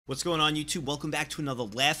What's going on, YouTube? Welcome back to another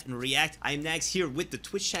Laugh and React. I am Nagzz here with the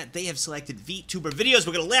Twitch chat. They have selected VTuber videos.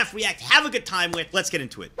 We're gonna laugh, react, have a good time with. Let's get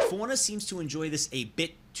into it. Fauna seems to enjoy this a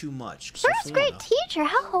bit too much. So First grade teacher,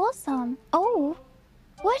 how wholesome. Oh,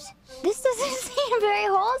 what? This doesn't seem very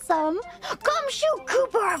wholesome. Gumshoe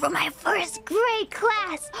Cooper for my first grade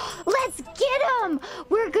class. Let's get him.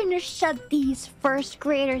 We're gonna shut these first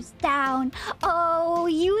graders down. Oh,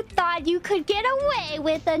 you thought you could get away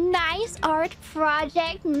with a nice art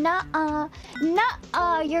project? Nuh-uh.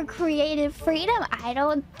 Nuh-uh, your creative freedom? I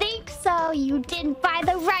don't think so. You didn't buy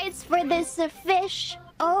the rights for this fish.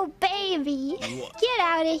 Oh, baby. Get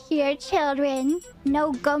out of here, children.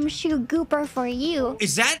 No Gumshoe Gooper for you.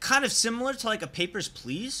 Is that kind of similar to like a Papers,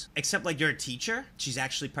 Please? Except like you're a teacher? She's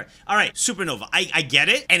actually part. All right, Supernova. I get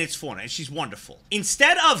it, and it's Fauna, and she's wonderful.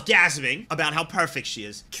 Instead of gasping about how perfect she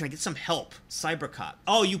is, can I get some help? Cybercop.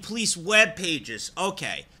 Oh, you police web pages.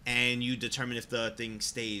 Okay. And you determine if the thing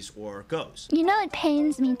stays or goes. You know it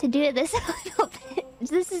pains me to do this a little bit.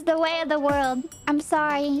 This is the way of the world. I'm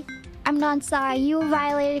sorry. I'm not sorry. You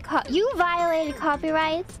violated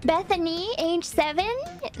copyrights. Bethany, age 7.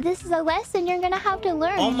 This is a lesson you're gonna have to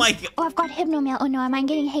learn. Oh my god. Oh, I've got hypno mail. Oh no, am I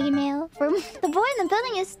getting hate mail? From the boy in the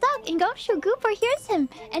building is stuck and Gumshoe Gooper hears him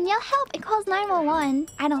and yell help and calls 911.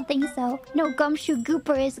 I don't think so. No Gumshoe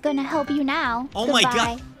Gooper is gonna help you now. Oh Goodbye. my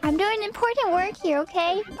god. I'm doing important work here,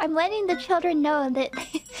 okay? I'm letting the children know that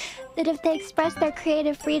that if they express their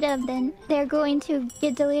creative freedom, then they're going to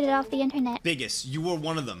get deleted off the internet. Biggest, you were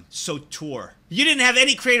one of them. So tour. You didn't have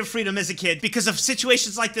any creative freedom as a kid because of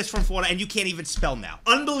situations like this from Fauna, and you can't even spell now.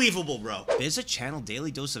 Unbelievable, bro. There's a channel, Daily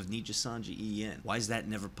Dose of Nagzz Sanji EN. Why is that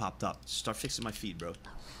never popped up? Start fixing my feed, bro.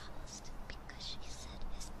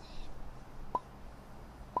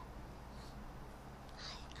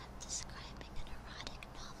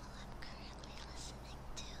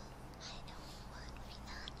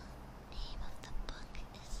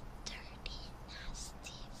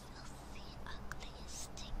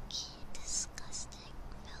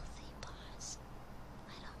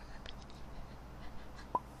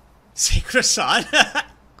 Say croissant.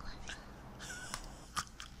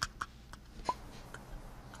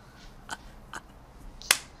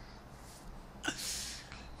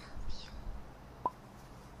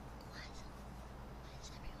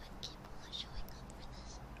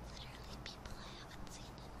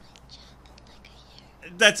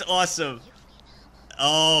 That's awesome.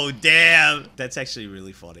 Oh, damn. That's actually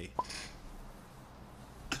really funny.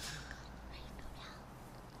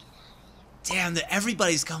 Damn,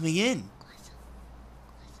 everybody's coming in.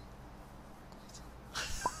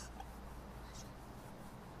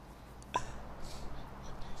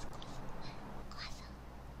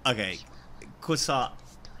 Okay, Kusa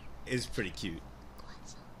is pretty cute.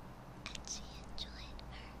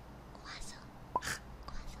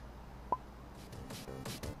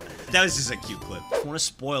 That was just a cute clip. Fauna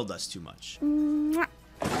spoiled us too much. What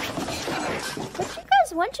do you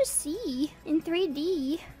guys want to see in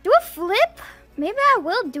 3D? Do a flip? Maybe I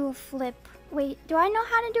will do a flip. Wait, do I know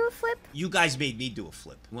how to do a flip? You guys made me do a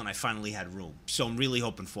flip when I finally had room. So I'm really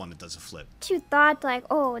hoping Fauna does a flip. You thought like,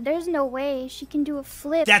 oh, there's no way she can do a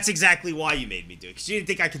flip. That's exactly why you made me do it. Because you didn't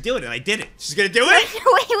think I could do it, and I did it. She's gonna do it?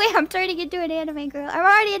 Wait, I'm turning into an anime girl. I'm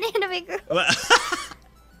already an anime girl.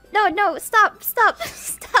 No, stop.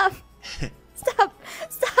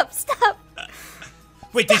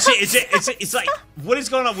 Wait, did she? It's like, what is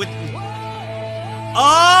going on with?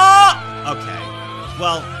 Oh, okay.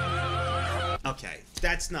 Well, okay.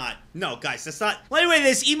 That's not. No, guys, that's not. Well, anyway,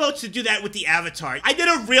 there's emotes to do that with the avatar. I did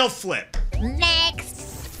a real flip.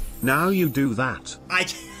 Next. Now you do that.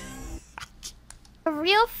 A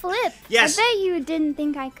real flip? Yes. I bet you didn't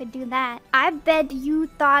think I could do that. I bet you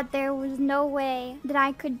thought there was no way that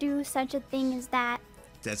I could do such a thing as that.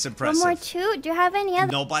 That's impressive. One more too? Do you have any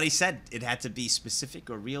other? Nobody said it had to be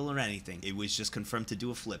specific or real or anything. It was just confirmed to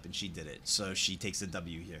do a flip, and she did it. So she takes the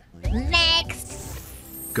W here. Next.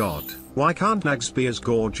 God, why can't Nagzz be as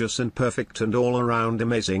gorgeous and perfect and all around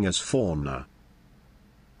amazing as Fauna?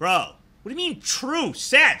 Bro, what do you mean true,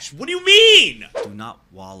 Satch? What do you mean? Do not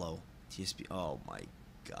wallow. TSP. Oh my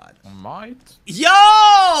god. Might? Yo!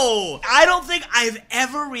 I don't think I've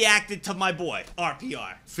ever reacted to my boy,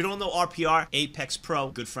 RPR. If you don't know RPR, Apex Pro,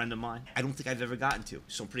 good friend of mine. I don't think I've ever gotten to,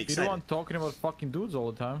 so I'm pretty excited. You're the one talking about fucking dudes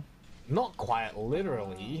all the time. Not quite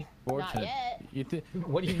literally. Fortunate. Not yet.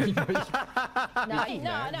 What do you mean? No,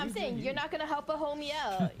 I'm saying you're not gonna help a homie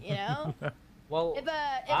out, you know? Well,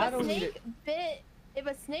 if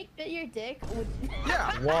a snake bit your dick, would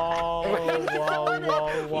yeah. Whoa.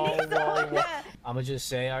 I'ma just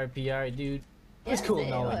say, RPR, dude, It's cool Say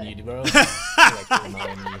knowing what? you, bro. Like, cool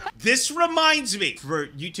knowing you. This reminds me for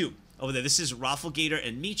YouTube. Over there, this is Rafflegator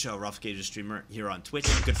and Micho, Rafflegator streamer here on Twitch,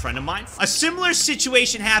 a good friend of mine. A similar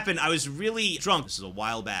situation happened. I was really drunk. This is a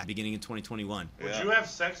while back, beginning in 2021. Would you have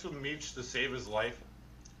sex with Meech to save his life?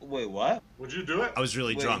 Wait, what? Would you do it? I was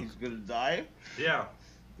really Wait, drunk. he's gonna die? Yeah.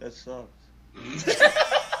 That sucks.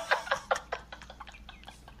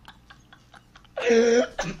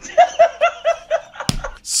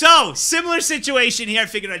 So, similar situation here. I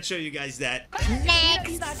figured I'd show you guys that.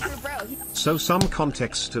 He's not true, bro. So some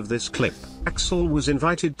context of this clip. Axel was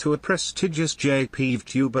invited to a prestigious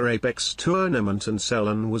VTUBER Apex tournament and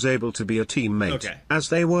Selen was able to be a teammate. Okay. As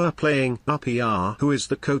they were playing, RPR, who is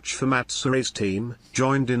the coach for Matsure's team,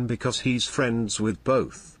 joined in because he's friends with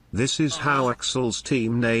both. This is how Axel's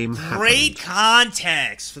team name happened. Great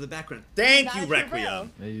context for the background. Thank Not you, true,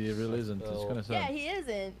 Requiem. He really isn't. It's kind of Yeah, sad. he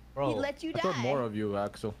isn't. Bro, He let you I die. thought more of you,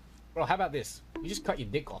 Axel. Bro, how about this? You just cut your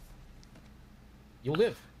dick off. You'll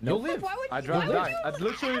live. You'll live. Why would I'd you, rather why would die. you I'd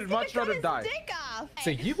literally ask him much to cut rather his die. dick off? So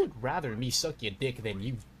you would rather me suck your dick than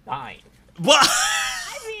you dying. What?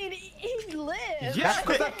 I mean, he lived. Yeah,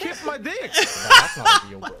 because I kicked my dick. No, that's not a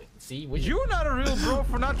real bro. See, when You're not a real bro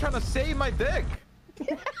for not trying to save my dick.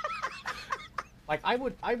 like I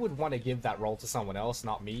would want to give that role to someone else,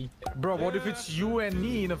 not me. Bro, what if it's you and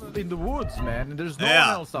me in the woods, man? And there's no one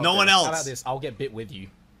Yeah, else out no one there. else. How about this? I'll get bit with you.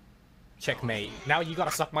 Checkmate. Now you gotta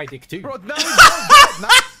suck my dick too. Bro, now we both dead.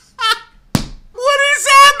 What is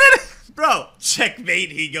happening? Bro,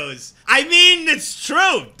 checkmate, he goes. I mean, it's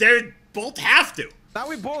true. They both have to. Now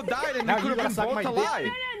we both died and Now we you could have gotta been suck both my dick. alive. No,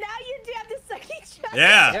 now you do have to suck each other.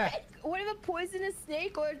 Yeah. Yeah. What if a poisonous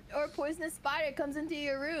snake or a poisonous spider comes into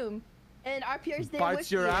your room and RPR's there Bites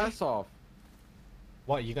with your you? ass off.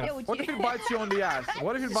 What you Yeah, gonna? would What you... if it bites you on the ass?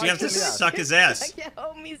 What if it So you have bites to you on the ass? suck his ass. Suck your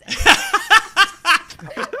homie's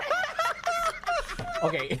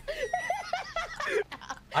Okay.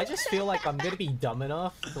 I just feel like I'm gonna be dumb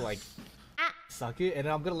enough to like suck it, and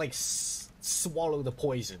then I'm gonna like swallow the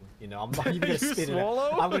poison. You know, I'm not even gonna You spit it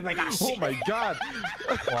swallow? out. I'm gonna be like, ah, Oh shit. my god.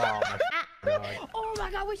 Wow, my god. Oh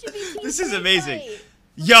my god, we should be team This is Snake amazing. Fight.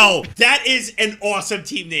 Yo, that is an awesome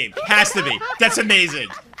team name. Has to be. That's amazing.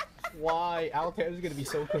 Why? Altair's gonna be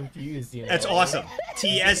so confused. You know. That's awesome.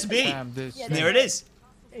 TSB. Damn, this. Yeah, There it is.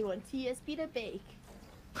 They want TSB to bake.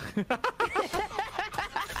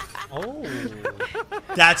 Oh.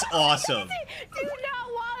 That's awesome. Do not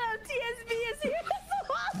want TSB is here.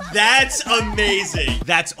 That's amazing.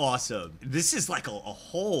 That's awesome. This is like a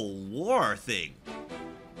whole war thing.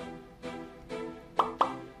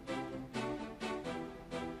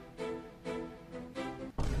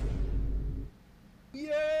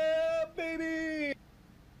 Yeah, baby.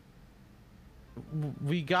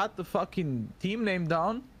 We got the fucking team name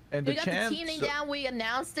down and We the got champ. the team name so- down. We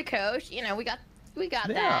announced the coach. You know, we got Yeah.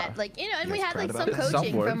 that. Like, you know, and we had like some it?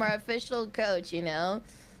 coaching Somewhat. from our official coach. You know,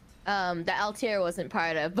 that Altair wasn't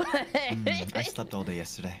part of, but I slept all day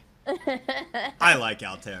yesterday. I like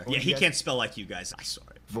Altair. Yeah, you he guys- can't spell like you guys. I saw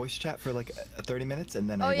it. Voice chat for like 30 minutes and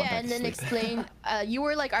then I Oh went yeah, back and to then sleep. explain. You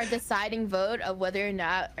were like our deciding vote of whether or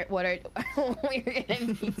not we were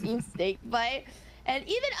gonna be team snake fight, and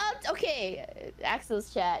even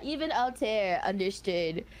Axel's chat, even Altair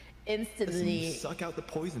understood Listen, instantly. you suck out the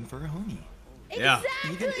poison for a homie. Yeah.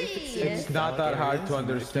 Exactly. Even if it's in It's not that hard to If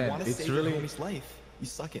understand. you want to It's save really- your homie's life, you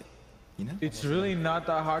suck it. You know? It's really not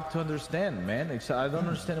that hard to understand, man. I don't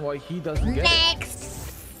understand why he doesn't get it.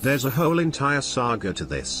 There's a whole entire saga to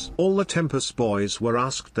this. All the Tempest boys were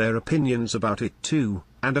asked their opinions about it too,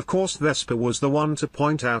 and of course Vesper was the one to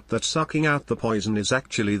point out that sucking out the poison is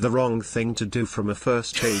actually the wrong thing to do from a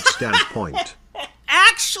first aid standpoint.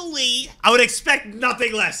 Actually, I would expect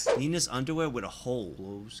nothing less. Nina's underwear with a hole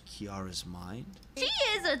blows Kiara's mind. She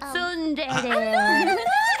is a tsundere. I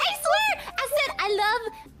swear, I said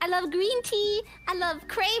I love green tea. I love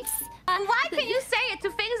crepes. Why can you say it to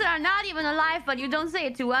things that are not even alive, but you don't say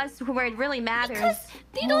it to us where it really matters? Because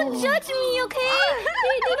they don't judge me, okay?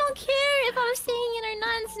 they don't care if I'm saying it or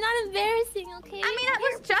not. It's not embarrassing, okay? I mean,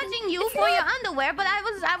 I was judging you for your underwear, but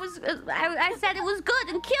I said it was good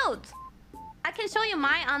and cute. I can show you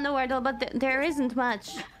my underwear though, but there isn't much.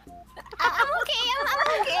 I'm okay.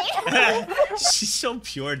 I'm okay. She's so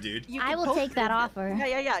pure, dude. I will take that offer.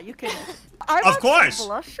 Yeah, you can. Of course.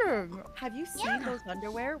 Blushing. Have you seen those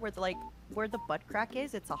underwear where where the butt crack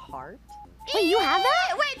is? It's a heart. Wait, you have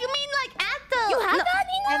that? Wait, you mean like at the? You have that,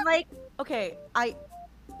 Nina? And like, okay,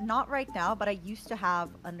 not right now, but I used to have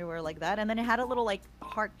underwear like that, and then it had a little like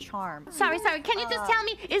heart charm. Sorry. Can you just tell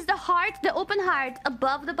me, is the heart, the open heart,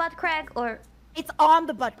 above the butt crack or? It's on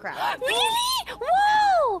the butt crack. Really?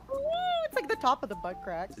 Whoa! It's like the top of the butt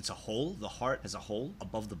crack. It's a hole? The heart has a hole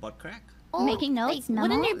above the butt crack? Oh, making notes. Like,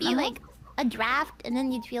 wouldn't there memo, be memo? like a draft and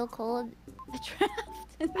then you'd feel cold? A draft?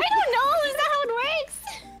 I don't know. Is that how it works?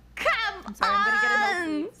 Come I'm sorry, I'm gonna get an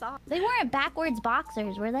on. LP. Stop. They weren't backwards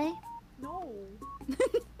boxers, were they? No.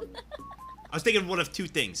 I was thinking of one of two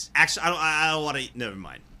things. Actually, I don't want to. Never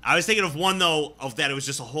mind. I was thinking of one though, of that it was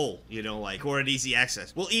just a hole, you know, like, or an easy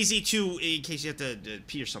access. Well, easy to, in case you have to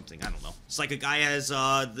pee or something. I don't know. It's like a guy has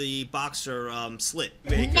the boxer slit.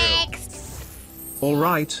 Next.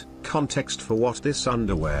 Alright, context for what this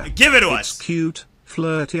underwear. Give it to It's us. cute,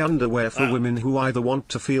 flirty underwear for women who either want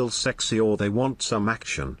to feel sexy or they want some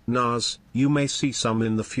action. Nagzz, you may see some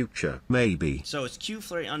in the future. Maybe. So it's cute,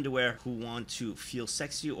 flirty underwear who want to feel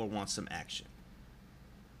sexy or want some action.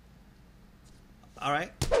 All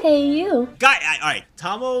right. Hey, you. All right.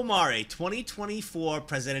 Tomo Mare, 2024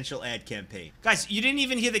 presidential ad campaign. Guys, you didn't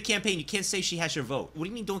even hear the campaign. You can't say she has your vote. What do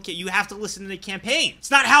you mean don't get? You have to listen to the campaign.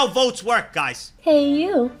 It's not how votes work, guys. Hey,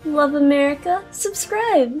 you. Love America?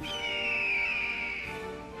 Subscribe.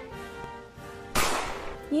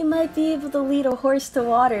 You might be able to lead a horse to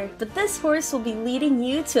water, but this horse will be leading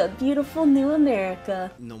you to a beautiful new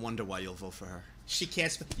America. No wonder why you'll vote for her. She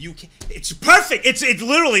can't. You can. It's perfect. It's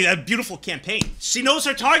literally a beautiful campaign. She knows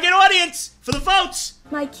her target audience for the votes.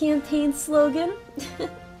 My campaign slogan?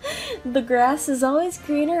 The grass is always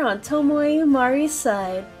greener on Tomoe Mari's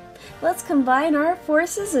side. Let's combine our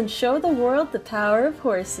forces and show the world the power of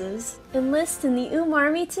horses. Enlist in the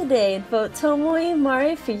Army today and vote Tomoe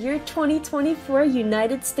Mari for your 2024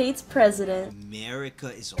 United States President. America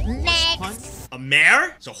is a horse punt? A mare?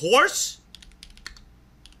 It's a horse?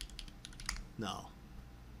 No.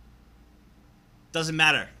 Doesn't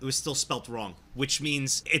matter. It was still spelt wrong, which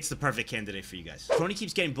means it's the perfect candidate for you guys. Crony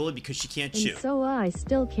keeps getting bullied because she can't chew. And so I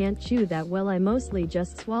still can't chew that well. I mostly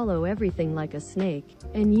just swallow everything like a snake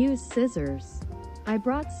and use scissors. I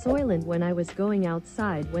brought Soylent when I was going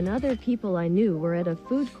outside when other people I knew were at a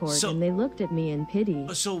food court and they looked at me in pity.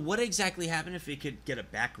 So what exactly happened if we could get a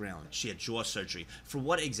background? She had jaw surgery. For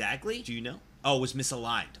what exactly? Do you know? Oh, it was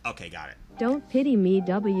misaligned. Okay, got it. Don't pity me,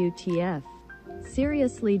 WTF.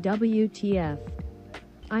 Seriously, WTF.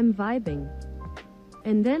 I'm vibing.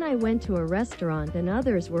 And then I went to a restaurant and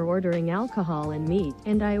others were ordering alcohol and meat,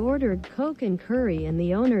 and I ordered Coke and curry and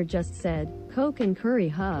the owner just said, Coke and curry,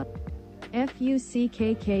 huh?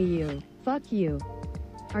 F-U-C-K-K-U. Fuck you.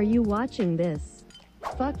 Are you watching this?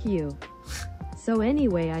 Fuck you. So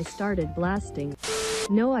anyway, I started blasting.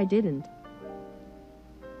 No, I didn't.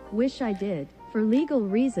 Wish I did. For legal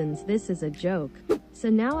reasons, this is a joke. So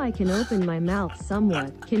now I can open my mouth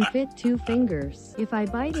somewhat, can fit 2 fingers. If I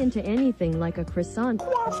bite into anything like a croissant,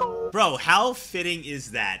 Bro, how fitting is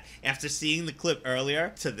that after seeing the clip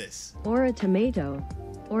earlier to this? or a tomato,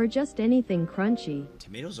 or just anything crunchy.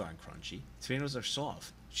 Tomatoes aren't crunchy. Tomatoes are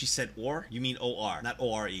soft. She said or? You mean O-R, not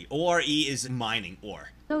O-R-E. O-R-E is mining, or.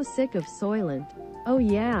 So sick of Soylent. Oh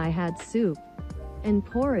yeah, I had soup. And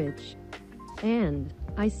porridge. And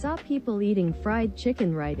I saw people eating fried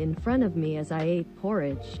chicken right in front of me as I ate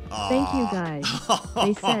porridge. Thank you guys.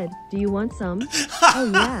 They said, do you want some?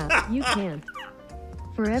 Oh yeah, you can't.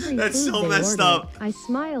 For every That's food so they messed ordered, up. I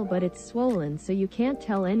smile but it's swollen so you can't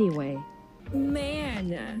tell anyway.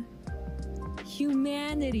 Man.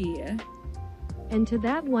 Humanity. And to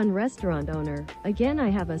that one restaurant owner, again I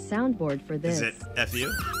have a soundboard for this. Is it F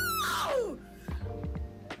you?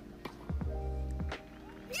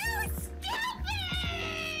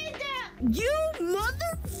 You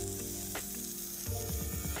mother...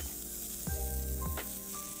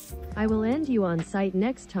 I will end you on sight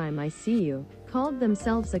next time I see you. Called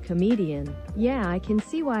themselves a comedian. Yeah, I can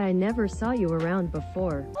see why I never saw you around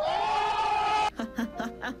before.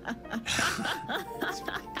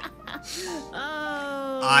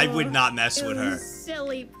 Oh, I would not mess with her.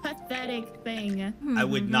 Silly, pathetic thing. I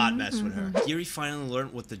would not mess with her. Yuri finally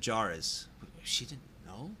learned what the jar is. She didn't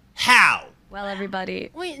know? How? Well, everybody.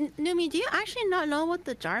 Wait, Numi, do you actually not know what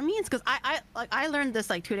the jar means? Because I learned this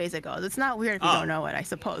like 2 days ago. It's not weird if you don't know it, I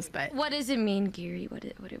suppose, but What does it mean, Giri? What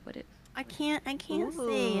it? I can't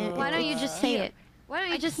say it. Why don't you just say it? Why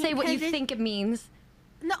don't you just say what you think it means?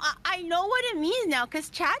 No, I know what it means now because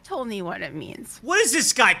Chad told me what it means. What is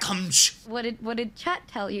this guy come? What did Chat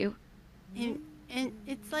tell you? And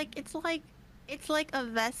it's like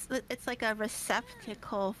a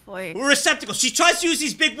receptacle for Receptacle. She tries to use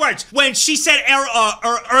these big words. When she said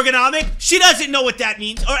ergonomic, she doesn't know what that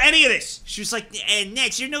means or any of this. She was like,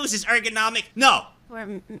 Nagzz, your nose is ergonomic. No.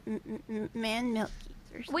 for man milk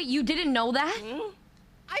teeth. Wait, you didn't know that?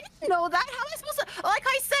 I didn't know that. How am I supposed to? Like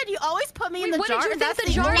I said, you always put me in the what jar. did you think That's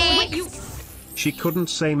the jar? Wait, you. She couldn't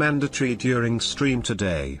say mandatory during stream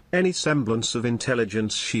today. Any semblance of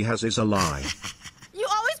intelligence she has is a lie. You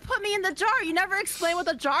always put me in the jar. You never explain what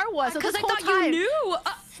the jar was. Because I thought you knew.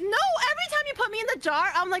 No, every time you put me in the jar,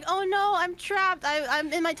 I'm like, oh no, I'm trapped.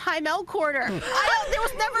 I'm in my timeout corner. There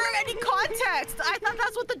was never any context. I thought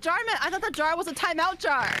that's what the jar meant. I thought the jar was a timeout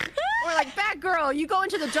jar. Or like, bad girl, you go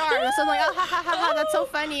into the jar. And so I'm like, oh, ha ha ha ha, that's so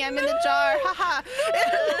funny. I'm in the jar. Ha ha.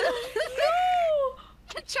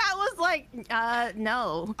 The chat was like,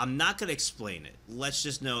 no. I'm not gonna explain it. Let's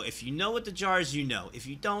just know if you know what the jar is, you know. If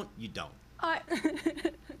you don't, you don't.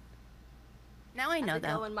 Now I know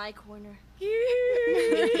that. Go in my corner. The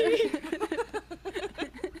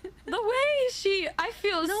way I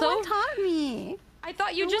feel No so. one taught me. I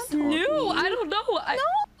thought you just knew. I don't know. No,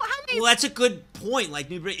 how many? Well, that's a good point. Like,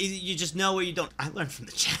 you just know or you don't. I learned from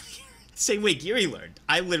the chat here. Same way Geary learned.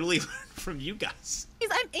 I literally learned from you guys.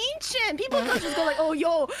 I'm ancient. People don't just go like, oh,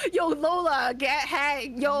 yo, Lola,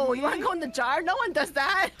 hey, yo, you want to go in the jar? No one does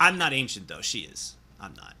that. I'm not ancient, though. She is.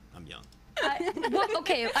 I'm not. I'm young.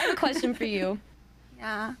 Okay, I have a question for you.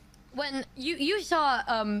 Yeah. When you saw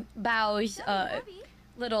Bao's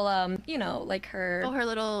little you know, like her. Oh, her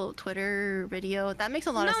little Twitter video. That makes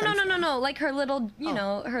a lot of sense. No. Like her little, you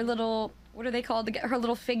know, her little. What are they called? Her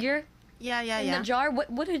little figure. Yeah. In the jar.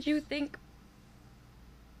 What did you think?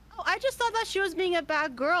 Oh, I just thought that she was being a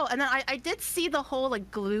bad girl, and then I did see the whole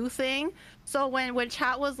like glue thing. So when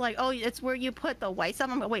chat was like, oh, it's where you put the white stuff,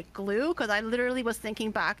 I'm like, wait, glue? Because I literally was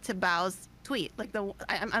thinking back to Bao's tweet. Like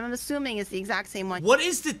I'm assuming it's the exact same one. What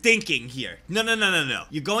is the thinking here? No.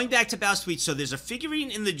 You're going back to Bao's tweet, so there's a figurine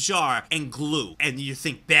in the jar and glue. And you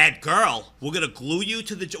think, bad girl, we're gonna glue you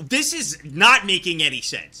to the jar. This is not making any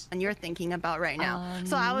sense. And you're thinking about right now.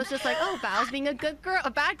 So I was just like, oh, Bao's being a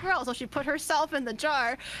bad girl. So she put herself in the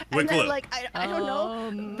jar. And then like, I don't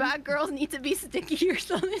know, bad girls need to be sticky or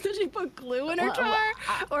something. So she put glue in her jar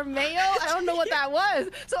or mayo. I don't know what that was.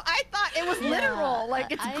 So I thought it was literal, like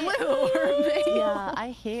it's glue. Yeah,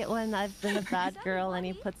 I hate when I've been a bad girl and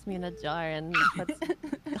he puts me in a jar and he puts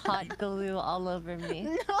hot glue all over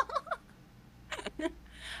me. No.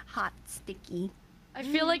 Hot, sticky. I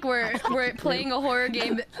feel like we're playing a horror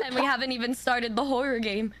game and we haven't even started the horror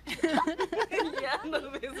game. Yeah, no,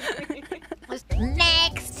 basically.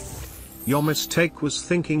 Next. Your mistake was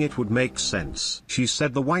thinking it would make sense. She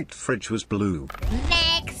said the white fridge was blue.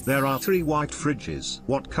 Next. There are 3 white fridges.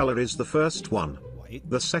 What color is the first one? White.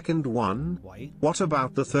 The second one? White. What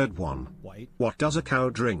about the third one? White. What does a cow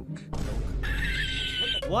drink?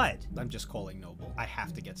 What? I'm just calling Noble. I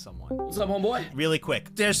have to get someone. What's up, homeboy? Really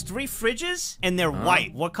quick. There's 3 fridges and they're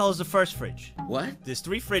white. What color is the first fridge? What? There's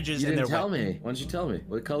 3 fridges You and didn't they're tell white. me. Why don't you tell me?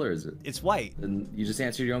 What color is it? It's white. And you just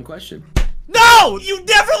answered your own question. No! You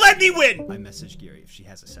never let me win! I messaged Geary if she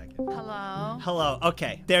has a second. Hello? Hello.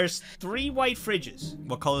 Okay. There's 3 white fridges.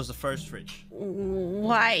 What color is the first fridge?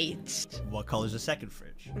 White. What color is the second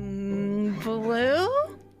fridge? Blue?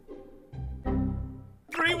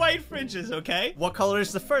 3 white fridges, okay? What color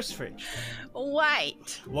is the first fridge?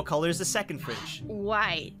 White. What color is the second fridge?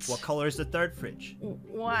 White. What color is the third fridge?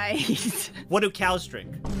 White. What do cows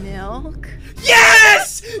drink? Milk.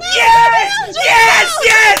 Yes! Yes! Yes!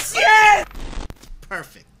 Yes! Yes!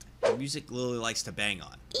 Perfect. The music Lily likes to bang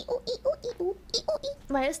on.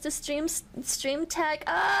 Why is the stream tag?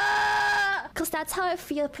 Cause that's how I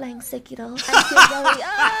feel playing Sekiro. I feel very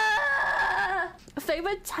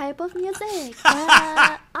favorite type of music.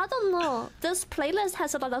 I don't know. This playlist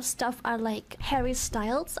has a lot of stuff I like. Harry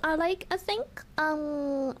Styles I like, I think.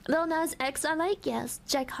 Lil Nas X I like, yes.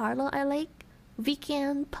 Jack Harlow I like.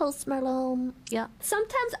 Weekend, Post Malone, yeah.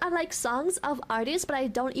 Sometimes I like songs of artists, but I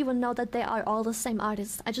don't even know that they are all the same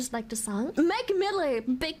artists. I just like the song. Mac Miller,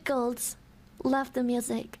 Big Goals. Love the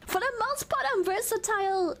music. For the most part, I'm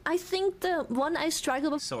versatile. I think the one I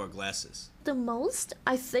struggle with So are glasses. the most,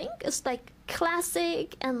 I think, is like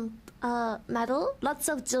classic and metal. Lots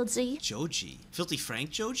of Joji. Joji. Filthy Frank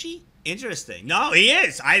Joji? Interesting. No, he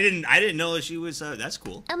is. I didn't know she was that's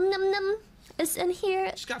cool. Num Num is in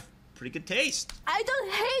here. She's got pretty good taste. I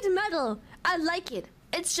don't hate metal. I like it.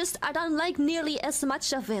 It's just I don't like nearly as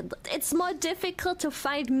much of it. It's more difficult to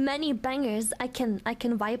find many bangers I can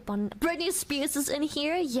vibe on. Britney Spears is in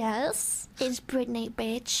here, yes. It's Britney,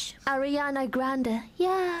 bitch. Ariana Grande,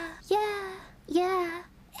 yeah.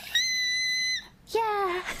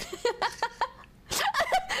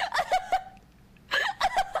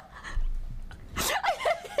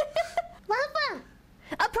 What happened?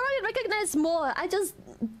 I probably recognize more. I just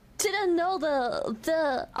didn't know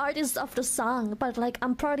the artist of the song, but like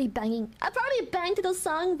I probably banged the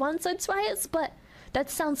song once or twice, but That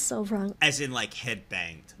sounds so wrong. As in, like, head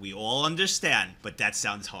banged. We all understand, but that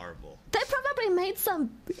sounds horrible. They probably made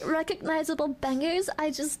some recognizable bangers. I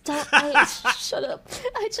just don't. Shut up.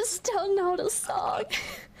 I just don't know the song.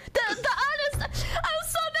 The artist. I'm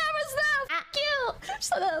so nervous now. Fuck you.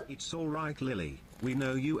 Shut up. It's alright, Lily. We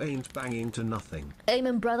know you ain't banging to nothing.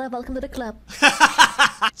 Amen, brother. Welcome to the club.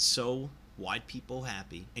 So white people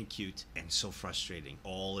happy and cute and so frustrating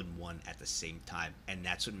all in one at the same time. And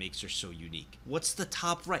that's what makes her so unique. What's the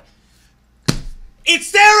top right?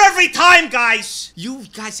 It's there every time, guys! You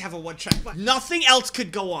guys have a one-track mind. Nothing else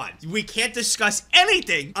could go on. We can't discuss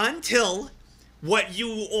anything until what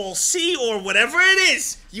you all see or whatever it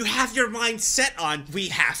is you have your mind set on. We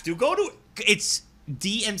have to go to it. It's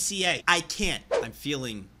DMCA. I can't. I'm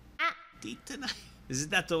feeling deep tonight.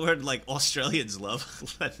 Isn't that the word like Australians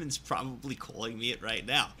love? Lemon's probably calling me it right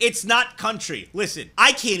now. It's not country. Listen,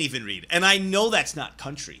 I can't even read, and I know that's not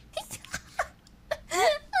country.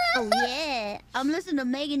 Oh yeah, I'm listening to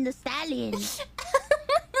Megan Thee Stallion.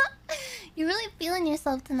 You're really feeling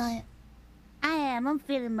yourself tonight. I am. I'm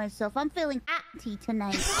feeling myself. I'm feeling tea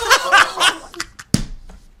tonight.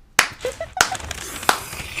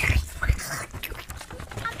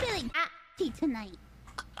 I'm feeling tea tonight.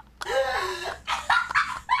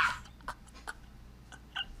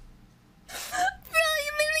 Bro,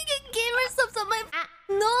 you made me get gamer subs on my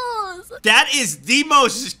nose. That is the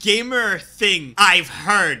most gamer thing I've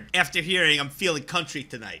heard after hearing I'm feeling country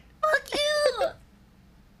tonight. Fuck you.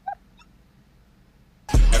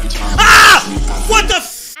 Ah! What the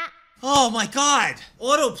f- Oh my god.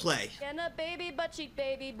 Autoplay. And a baby butt cheek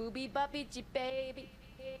baby booby buppy cheek baby.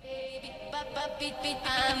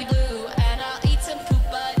 I'm blue and I'll eat some poop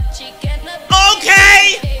butt cheek and a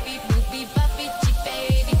Okay! baby booby buppy cheek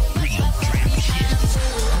baby.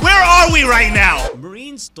 Where are we right now?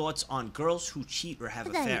 Marine's thoughts on girls who cheat or have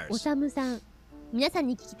お affairs. さむさん、皆さん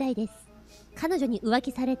に聞きたいです。彼女に浮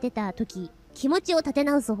気されてた時、気持ちを立て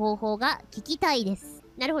直す方法が聞きたいです。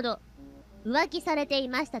なるほど。浮気されてい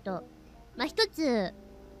ましたと。まあ、一つ、例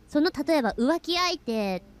えば浮気相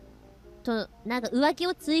手と、なんか浮気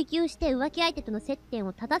を追求して浮気相手との接点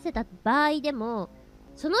を立たせた場合でも、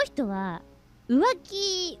その人は浮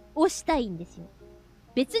気をしたいんですよ。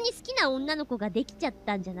別に好きな女の子ができちゃっ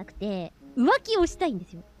たんじゃなくて、浮気をしたいんで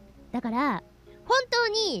すよ。だから、本当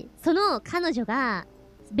にその彼女が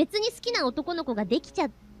別に好きな男の子ができちゃ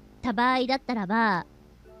った場合だったらば、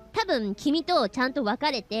多分君とちゃんと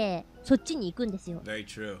別れてそっちに行くんですよ。 Very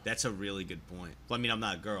true. That's a really good point. Well, I mean, I'm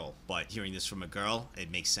not a girl, but hearing this from a girl, it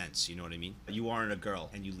makes sense. You know what I mean? You aren't a girl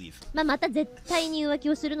and you leave. まあ、また絶対に浮気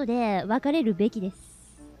をするので別れるべきです。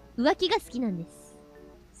浮気が好きなんです。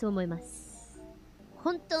そう思います。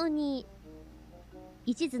本当に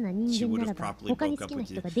一途な人間ならば他に好きな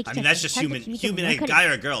人ができちゃった I mean, that's just human, a guy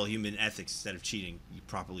or a girl, human ethics. Instead of cheating, you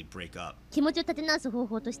properly break up. 気持ちを立て直す方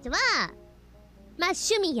法としては、まあ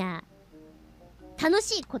趣味や楽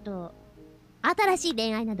しいこと、新しい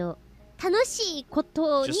恋愛など楽しいこ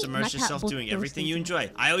とに Just ま immerse た yourself 没 doing 頭し everything て you いく。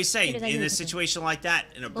 enjoy. I always say, in a situation like that,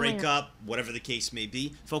 in a breakup, whatever the case may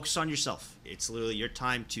be, focus on yourself. It's literally your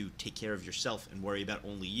time to take care of yourself and worry about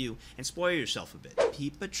only you and spoil yourself a bit.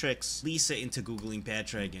 Peepa tricks Lisa into Googling Bad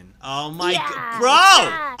Dragon. Oh my god. Bro!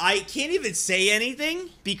 I can't even say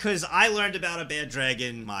anything because I learned about a Bad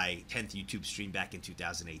Dragon my 10th YouTube stream back in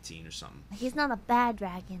 2018 or something. He's not a bad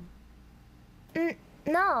dragon.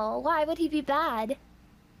 No, why would he be bad?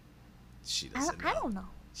 She doesn't know. I don't know.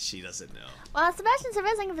 She doesn't know. Well, Sebastian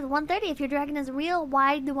Cervez thank you for the 130. If your dragon is real,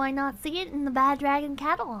 why do I not see it in the Bad Dragon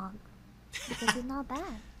catalog? Because it's not bad.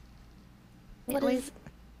 What is?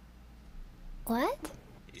 What?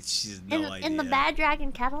 She has no idea. In the Bad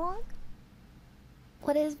Dragon catalog?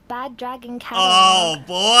 What is Bad Dragon Oh catalog?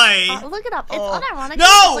 boy! Look it up. It's unironically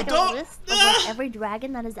No! like Don't! a list of like every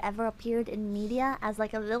dragon that has ever appeared in media as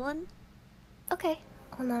like a villain. Okay.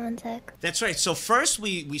 Hold on one sec. That's right. So first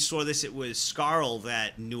we saw this. It was Scarl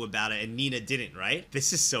that knew about it, and Nina didn't. Right?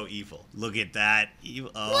 This is so evil. Look at that.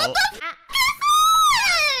 Evil. Oh. What the f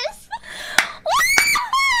is this? What?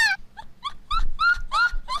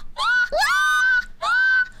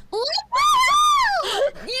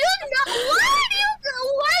 You know? Why do you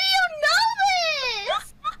know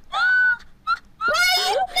this? Why do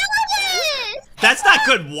you know this? That's not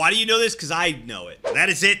good. Why do you know this? Because I know it. That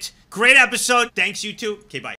is it. Great episode. Thanks, you two. Okay, bye.